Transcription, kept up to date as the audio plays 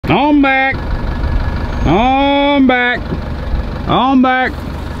On back. On back. On back.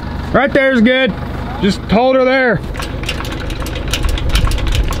 Right there's good. Just hold her there.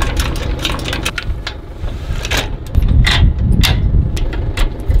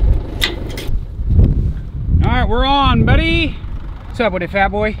 All right, we're on, buddy. What's up with it, fat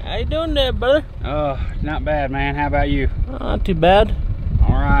boy? How you doing there, brother? Oh, not bad, man. How about you? Not too bad.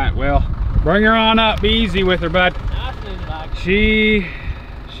 All right, well, bring her on up. Be easy with her, bud.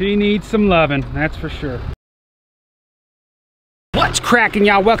 She needs some loving, that's for sure. What's cracking,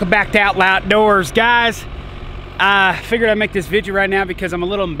 y'all? Welcome back to Outlaw Outdoors, guys. I figured I'd make this video right now because I'm a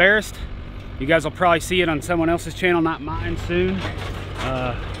little embarrassed. You guys will probably see it on someone else's channel, not mine, soon.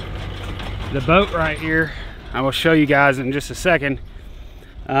 The boat right here, I will show you guys in just a second.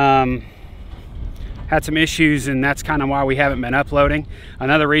 Had some issues, and that's kind of why we haven't been uploading.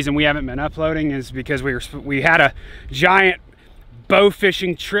 Another reason we haven't been uploading is because we had a giant bow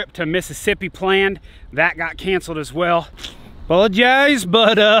fishing trip to Mississippi planned. That got canceled as well. Apologize,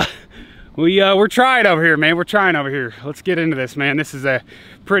 but we're trying over here, man. We're trying over here. Let's get into this, man. This is a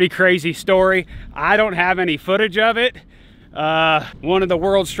pretty crazy story. I don't have any footage of it. One of the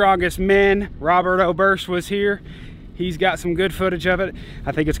world's strongest men, Robert Oberst, was here. He's got some good footage of it.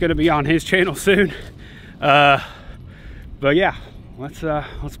 I think it's going to be on his channel soon. But yeah, let's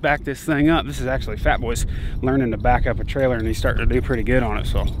back this thing up. This is actually Fat Boy's learning to back up a trailer, and he's starting to do pretty good on it.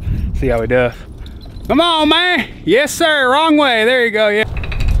 So see how he does. Come on, man. Yes, sir. Wrong way. There you go. Yeah.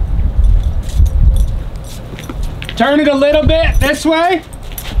 Turn it a little bit this way.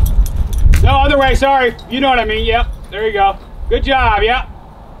 No, other way. Sorry. You know what I mean. Yep. There you go. Good job. Yep.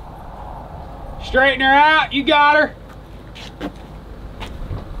 Straighten her out. You got her.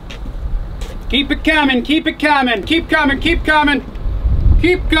 Keep it coming, keep it coming, keep coming, keep coming.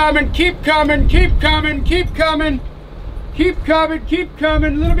 Keep coming, keep coming, keep coming, keep coming. Keep coming, keep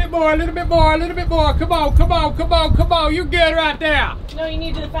coming. A little bit more, a little bit more, a little bit more. Come on, come on, come on, come on. You're good right there. No, you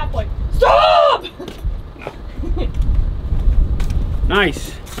need to do the fat boy. Stop!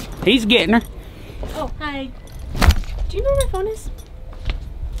 Nice. He's getting her. Oh, hi. Do you know where my phone is?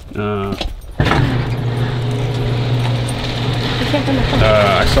 I can't find my phone.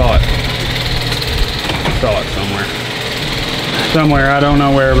 I saw it. Saw it somewhere. I don't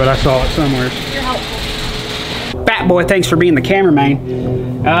know where, but I saw it somewhere. You're helpful. Fat boy, thanks for being the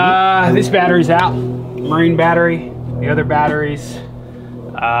cameraman. This battery's out. Marine battery. The other batteries.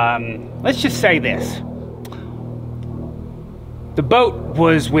 Let's just say this. The boat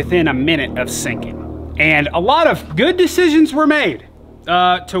was within a minute of sinking, and a lot of good decisions were made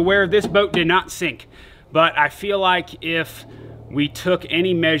to where this boat did not sink. But I feel like if we took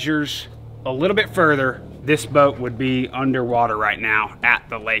any measures a little bit further, this boat would be underwater right now at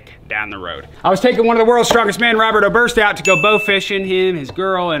the lake down the road. I was taking one of the world's strongest men, Robert Oberst, out to go bow fishing. Him, his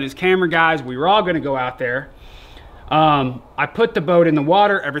girl, and his camera guys. We were all gonna go out there. I put the boat in the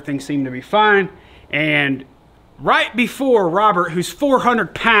water. Everything seemed to be fine. And right before Robert, who's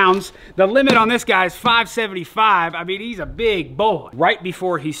 400 pounds, the limit on this guy is 575. I mean, he's a big boy. Right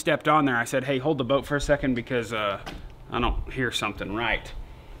before he stepped on there, I said, hey, hold the boat for a second because I don't hear something right.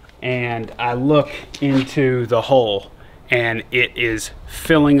 And I look into the hole, and it is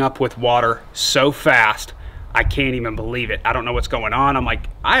filling up with water so fast, I can't even believe it. I don't know what's going on. I'm like,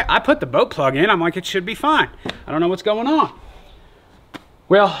 I put the boat plug in. I'm like, it should be fine. I don't know what's going on.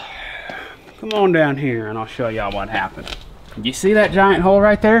 Well, come on down here and I'll show y'all what happened. You see that giant hole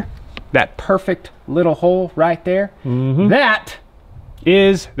right there? That perfect little hole right there? Mm-hmm. That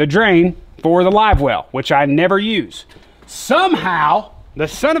is the drain for the live well, which I never use. Somehow, the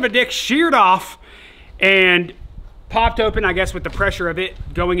son of a dick sheared off and popped open, I guess, with the pressure of it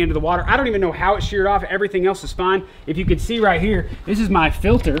going into the water. I don't even know how it sheared off. Everything else is fine. If you can see right here, this is my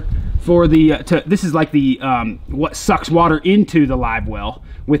filter for the, this is like the, what sucks water into the live well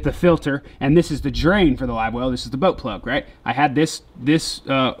with the filter. And this is the drain for the live well. This is the boat plug, right? I had this,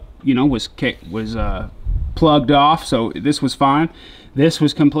 you know, was plugged off, so this was fine. This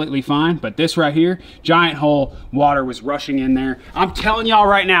was completely fine, but this right here, giant hole, water was rushing in there. I'm telling y'all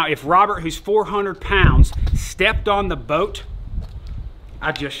right now, if Robert, who's 400 pounds, stepped on the boat,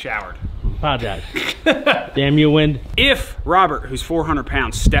 I just showered. Apologize. Damn you, wind. If Robert, who's 400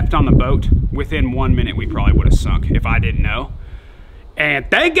 pounds, stepped on the boat, within 1 minute, we probably would have sunk if I didn't know. And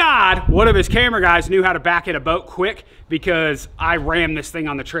thank God, one of his camera guys knew how to back in a boat quick because I rammed this thing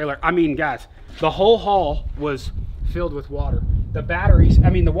on the trailer. I mean, guys, the whole hull was filled with water. The batteries, I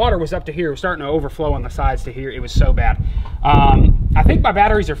mean, the water was up to here. It was starting to overflow on the sides to here. It was so bad. I think my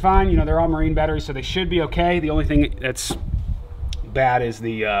batteries are fine. You know, they're all marine batteries, so they should be okay. The only thing that's bad is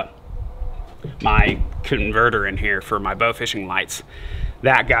the my converter in here for my bow fishing lights.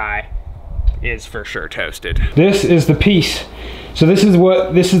 that guy is for sure toasted. This is the piece. So this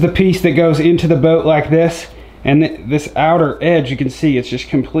is the piece that goes into the boat like this, and this outer edge, you can see it's just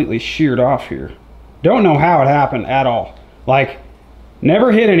completely sheared off here. Don't know how it happened at all. Like,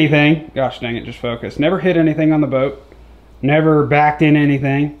 never hit anything. Gosh dang it, just focus. Never hit anything on the boat. Never backed in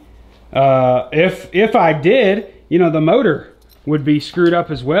anything. If I did, you know, the motor would be screwed up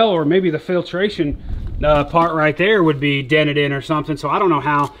as well, or maybe the filtration part right there would be dented in or something. So I don't know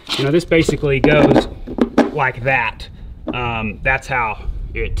how, you know, this basically goes like that. That's how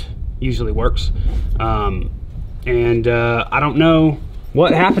it usually works. I don't know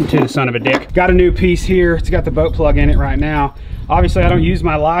what happened to the son of a dick. Got a new piece here. It's got the boat plug in it right now. Obviously I don't use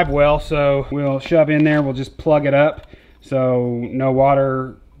my live well, so we'll shove in there, we'll just plug it up so no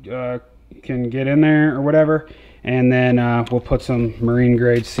water can get in there or whatever. And then we'll put some marine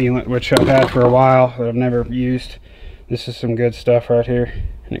grade sealant, which I've had for a while, but I've never used. This is some good stuff right here,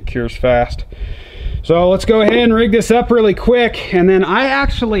 and it cures fast. So let's go ahead and rig this up really quick. And then I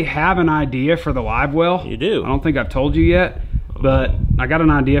actually have an idea for the live well. You do? I don't think I've told you yet, but I got an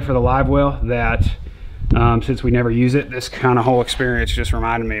idea for the live well that since we never use it, this kind of whole experience just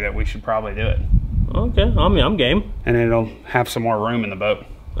reminded me that we should probably do it. Okay, I mean, I'm game. And it'll have some more room in the boat.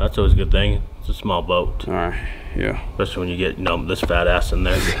 That's always a good thing. It's a small boat. All right, yeah. Especially when you get, you know, this fat ass in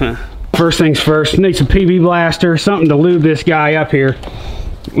there. First things first, need some PB blaster, something to lube this guy up here.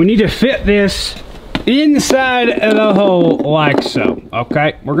 We need to fit this inside of the hole like so,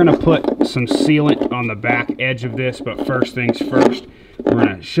 okay? We're gonna put some sealant on the back edge of this, but first things first, we're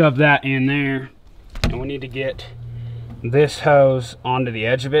gonna shove that in there, and we need to get this hose onto the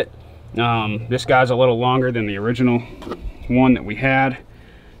edge of it. This guy's a little longer than the original one that we had,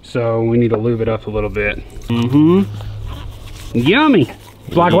 so we need to lube it up a little bit. Yummy.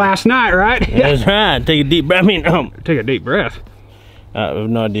 It's like last night, right? That's right. Take a deep breath. I mean, take a deep breath. I have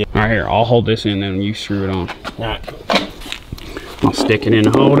no idea. All right, here, I'll hold this in and you screw it on. All right. I'll stick it in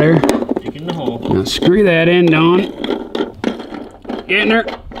the hole there. Stick in the hole. Now screw that in, Don. Get in there.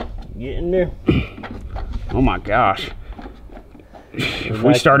 Get in there. Oh my gosh. If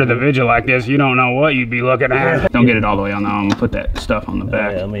we started the vigil like this, you don't know what you'd be looking at. Don't get it all the way on there. I'm gonna put that stuff on the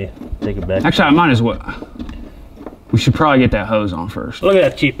back. Yeah, let me take it back. Actually, I might as well. We should probably get that hose on first. Look at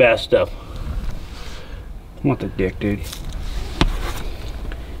that cheap ass stuff. What the dick, dude?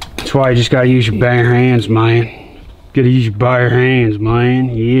 That's why you just gotta use your bare hands, man. Gotta use your bare hands, man.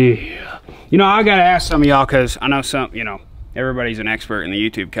 Yeah. You know, I gotta ask some of y'all, because I know some, you know, everybody's an expert in the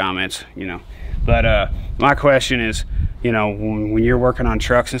YouTube comments, you know. But my question is, you know, when you're working on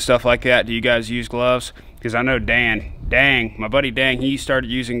trucks and stuff like that, do you guys use gloves? Because I know my buddy Dang, he started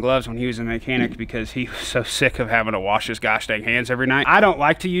using gloves when he was a mechanic because he was so sick of having to wash his gosh dang hands every night. I don't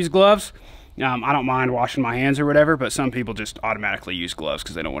like to use gloves. I don't mind washing my hands or whatever, but some people just automatically use gloves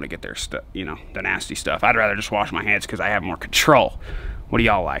because they don't want to get their stuff, you know, the nasty stuff. I'd rather just wash my hands because I have more control. What do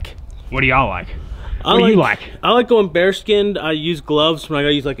y'all like? What do y'all like? What do you like? I like going bare skinned. I use gloves when I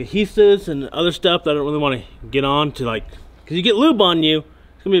gotta use like adhesives and other stuff that I don't really want to get on to, like, because you get lube on you,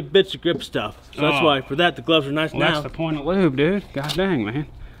 it's gonna be a bitch of grip stuff. So that's why for that the gloves are nice. Well, now that's the point of lube, dude. God dang, man.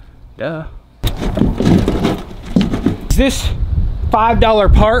 Duh. This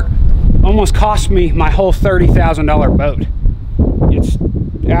 $5 part almost cost me my whole $30,000 boat. It's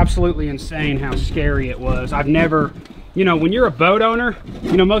absolutely insane how scary it was. I've never, you know, when you're a boat owner,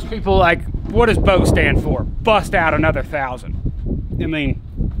 you know, most people like, what does boat stand for? Bust out another 1,000. I mean,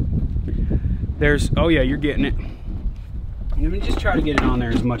 there's, oh yeah, you're getting it. I mean, just try to get it on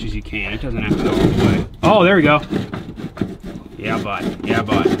there as much as you can. It doesn't have to go all the way. Oh, there we go. Yeah, bud. Yeah,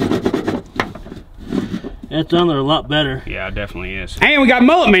 bud. It's on there a lot better. Yeah, it definitely is. And we got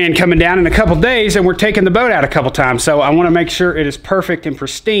Mullet Man coming down in a couple days, and we're taking the boat out a couple times. So I want to make sure it is perfect and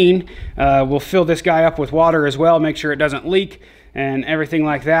pristine. We'll fill this guy up with water as well, make sure it doesn't leak and everything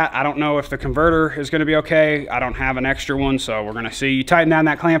like that. I don't know if the converter is going to be okay. I don't have an extra one, so we're going to see. You tighten down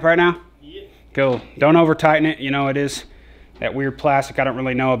that clamp right now? Yeah. Cool. Don't over tighten it. You know, it is that weird plastic I don't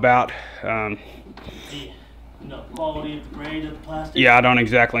really know about. No quality of the grade of the plastic? Yeah, I don't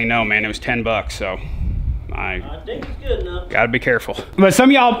exactly know, man. It was 10 bucks, so I think it's good enough. Gotta be careful. But some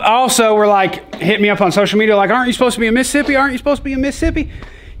of y'all also were like, hit me up on social media like, aren't you supposed to be in Mississippi? Aren't you supposed to be in Mississippi?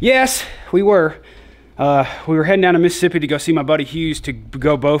 Yes, we were. We were heading down to Mississippi to go see my buddy Hughes to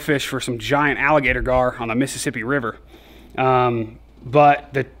go bowfish for some giant alligator gar on the Mississippi River.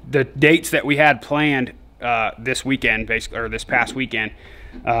 But the dates that we had planned this weekend, basically, or this past weekend,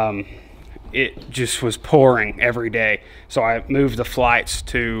 it just was pouring every day. So I moved the flights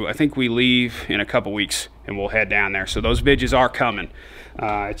to, I think we leave in a couple weeks and we'll head down there. So those vidges are coming.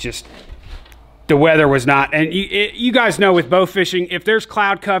 It's just the weather was not, and you guys know with bow fishing, if there's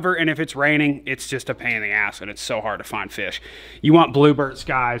cloud cover and if it's raining, it's just a pain in the ass and it's so hard to find fish. You want bluebird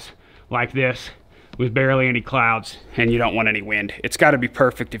skies like this with barely any clouds, and you don't want any wind. It's got to be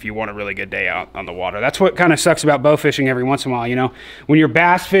perfect if you want a really good day out on the water. That's what kind of sucks about bow fishing every once in a while, you know? When you're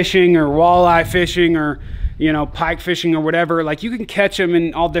bass fishing or walleye fishing or, you know, pike fishing or whatever, like you can catch them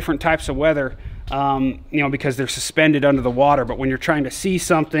in all different types of weather, you know, because they're suspended under the water. But when you're trying to see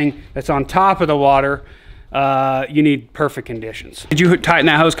something that's on top of the water, you need perfect conditions. Did you tighten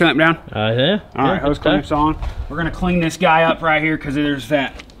that hose clamp down? Yeah. All right, hose clamp's on. We're gonna clean this guy up right here because there's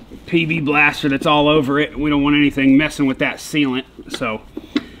that PB blaster that's all over it. We don't want anything messing with that sealant. So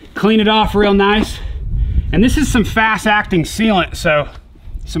clean it off real nice. And this is some fast acting sealant, so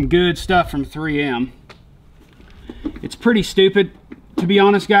some good stuff from 3M. It's pretty stupid, to be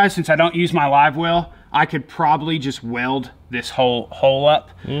honest, guys, since I don't use my live well. I could probably just weld this whole hole up,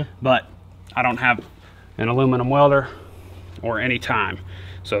 but I don't have an aluminum welder or any time.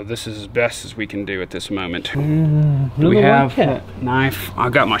 So this is as best as we can do at this moment. Do we have a knife? I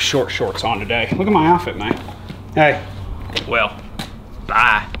got my short shorts on today. Look at my outfit, man. Hey, well,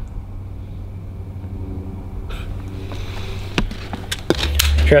 bye.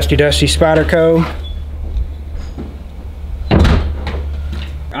 Trusty Dusty Spyderco.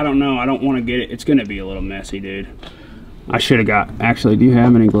 I don't know, I don't want to get it. It's gonna be a little messy, dude. I should have got, actually, do you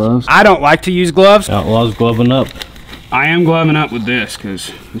have any gloves? I don't like to use gloves. Outlaw's gloving up. I am gloving up with this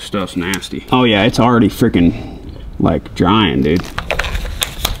because this stuff's nasty. Oh yeah, it's already freaking like drying, dude.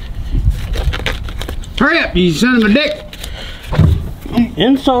 Hurry up, you son of a dick.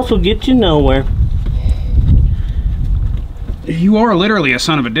 Insults will get you nowhere. You are literally a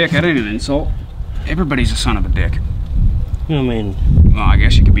son of a dick. That ain't an insult. Everybody's a son of a dick. I mean, well, I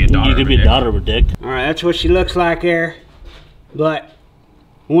guess you could be a daughter. You could be a daughter of a dick. All right, that's what she looks like there. But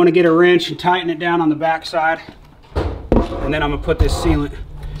I want to get a wrench and tighten it down on the back side. And then I'm gonna put this sealant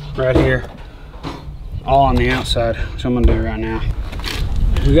right here, all on the outside, which I'm gonna do right now.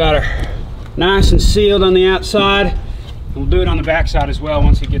 We got her nice and sealed on the outside. We'll do it on the back side as well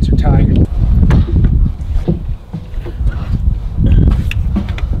once he gets her tight.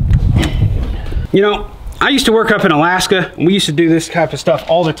 You know, I used to work up in Alaska, and we used to do this type of stuff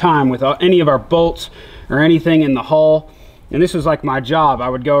all the time with any of our bolts or anything in the hull. And this was like my job. I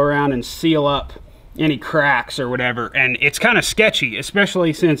would go around and seal up any cracks or whatever, and it's kind of sketchy,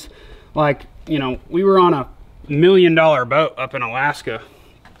 especially since, like, you know, we were on a $1 million boat up in Alaska,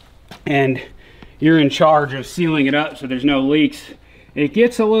 and you're in charge of sealing it up so there's no leaks. It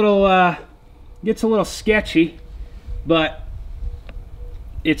gets a little sketchy, but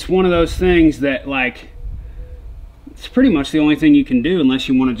it's one of those things that, like, it's pretty much the only thing you can do unless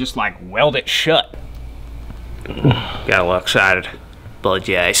you want to just like weld it shut. Got a little excited.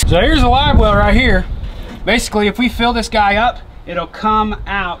 Apologize. So here's a live well right here. Basically, if we fill this guy up, it'll come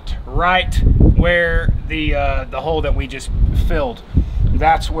out right where the hole that we just filled.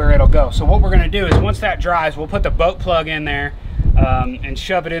 That's where it'll go. So what we're gonna do is once that dries, we'll put the boat plug in there and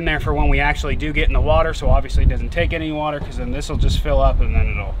shove it in there for when we actually do get in the water. So obviously it doesn't take any water, because then this will just fill up and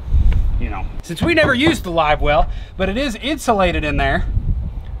then it'll, you know. Since we never used the live well, but it is insulated in there,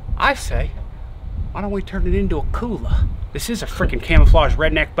 I say, why don't we turn it into a cooler? This is a freaking camouflage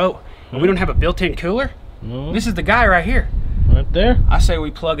redneck boat. And we don't have a built-in cooler. This is the guy right here. Right there? I say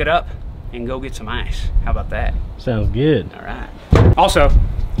we plug it up and go get some ice. How about that? Sounds good. All right. Also,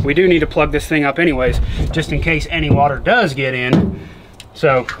 we do need to plug this thing up anyways, just in case any water does get in.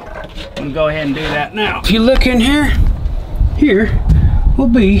 So, we'll go ahead and do that now. If you look in here, here will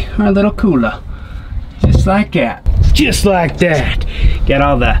be our little cooler. Just like that. Just like that. Got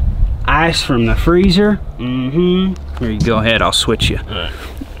all the ice from the freezer. Here you go ahead, I'll switch you. All right.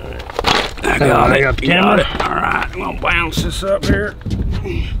 I got it. You got it. All right, I'm gonna bounce this up here.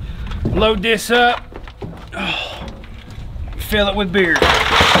 Load this up. Oh, fill it with beer.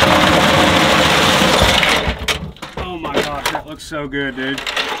 Oh my gosh, that looks so good, dude.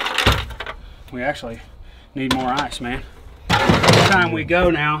 We actually need more ice, man. It's time we go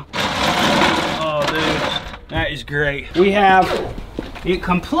now. Oh, dude, that is great. We have it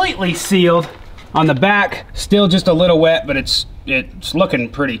completely sealed on the back, still just a little wet, but it's looking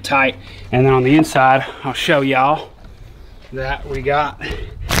pretty tight. And then on the inside, I'll show y'all that we got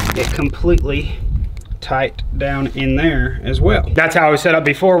it completely tight down in there as well. That's how it was set up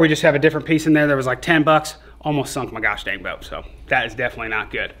before. We just have a different piece in there. There was like 10 bucks, almost sunk my gosh dang boat. So that is definitely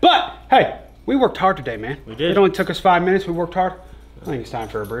not good. But hey, we worked hard today, man. We did. It only took us 5 minutes. We worked hard. I think it's time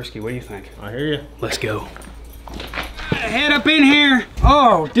for a brewski. What do you think? I hear you. Let's go. Head up in here.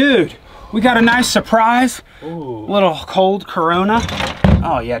 Oh, dude. We got a nice surprise. Ooh. Little cold Corona.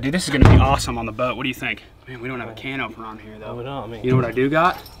 Oh yeah, dude, this is gonna be awesome on the boat. What do you think? Man, we don't have a can opener on here though. We don't, I mean, You know what I do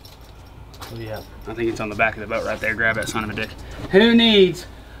got? what do you have? I think it's on the back of the boat right there. Grab that son of a dick. Who needs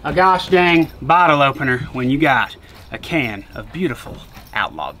a gosh dang bottle opener when you got a can of beautiful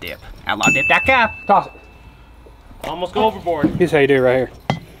Outlaw dip? OutlawDip.com. Toss it. Almost go overboard. Here's how you do it right here.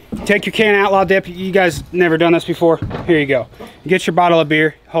 Take your can of Outlaw dip. You guys never done this before? Here you go. You get your bottle of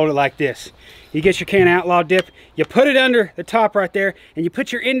beer, hold it like this. You get your can of Outlaw dip, you put it under the top right there, and you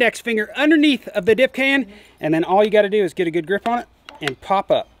put your index finger underneath of the dip can, and then all you gotta do is get a good grip on it and pop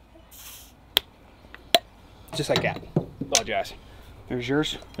up. Just like that. Apologize. There's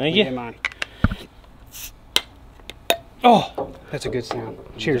yours. Thank you. And mine. Oh, that's a good sound.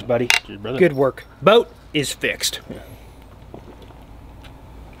 Cheers, buddy. Cheers, brother. Good work. Boat is fixed.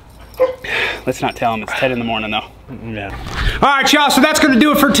 Let's not tell them it's 10 in the morning though. Yeah. All right, y'all, so that's gonna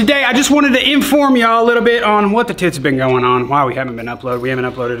do it for today. I just wanted to inform y'all a little bit on what the tits have been going on, why we haven't been uploaded. We haven't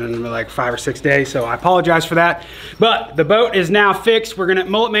uploaded in like 5 or 6 days, so I apologize for that. But the boat is now fixed.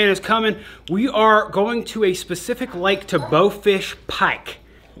 Mullet Man is coming. We are going to a specific lake to bowfish pike.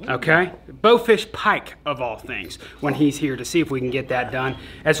 Okay, bowfish pike of all things when he's here to see if we can get that done,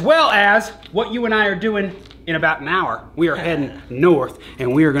 as well as what you and I are doing in about an hour. We are heading north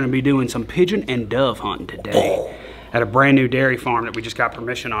and we are going to be doing some pigeon and dove hunting today at a brand new dairy farm that we just got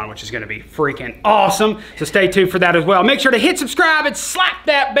permission on, which is going to be freaking awesome. So stay tuned for that as well. Make sure to hit subscribe and slap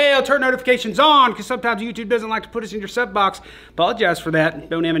that bell, turn notifications on, because sometimes YouTube doesn't like to put us in your sub box. Apologize for that.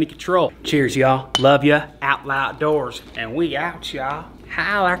 Don't have any control. Cheers, y'all. Love ya. Outlaw Outdoors. And we out, y'all.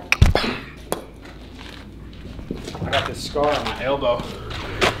 Holler. I got this scar on my elbow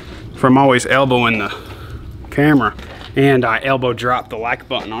from always elbowing the camera, and I elbow dropped the like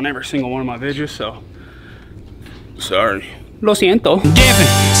button on every single one of my videos, so sorry. Lo siento.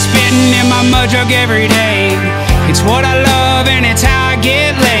 Dipping, spitting in my mud jug every day. It's what I love and it's how I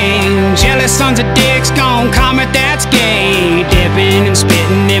get laid. Jealous sons of dicks gon' comment that's gay. Dipping and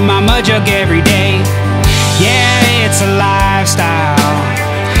spitting in my mud jug every day. Yeah, it's a lifestyle,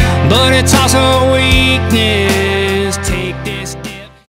 but it's also a weakness.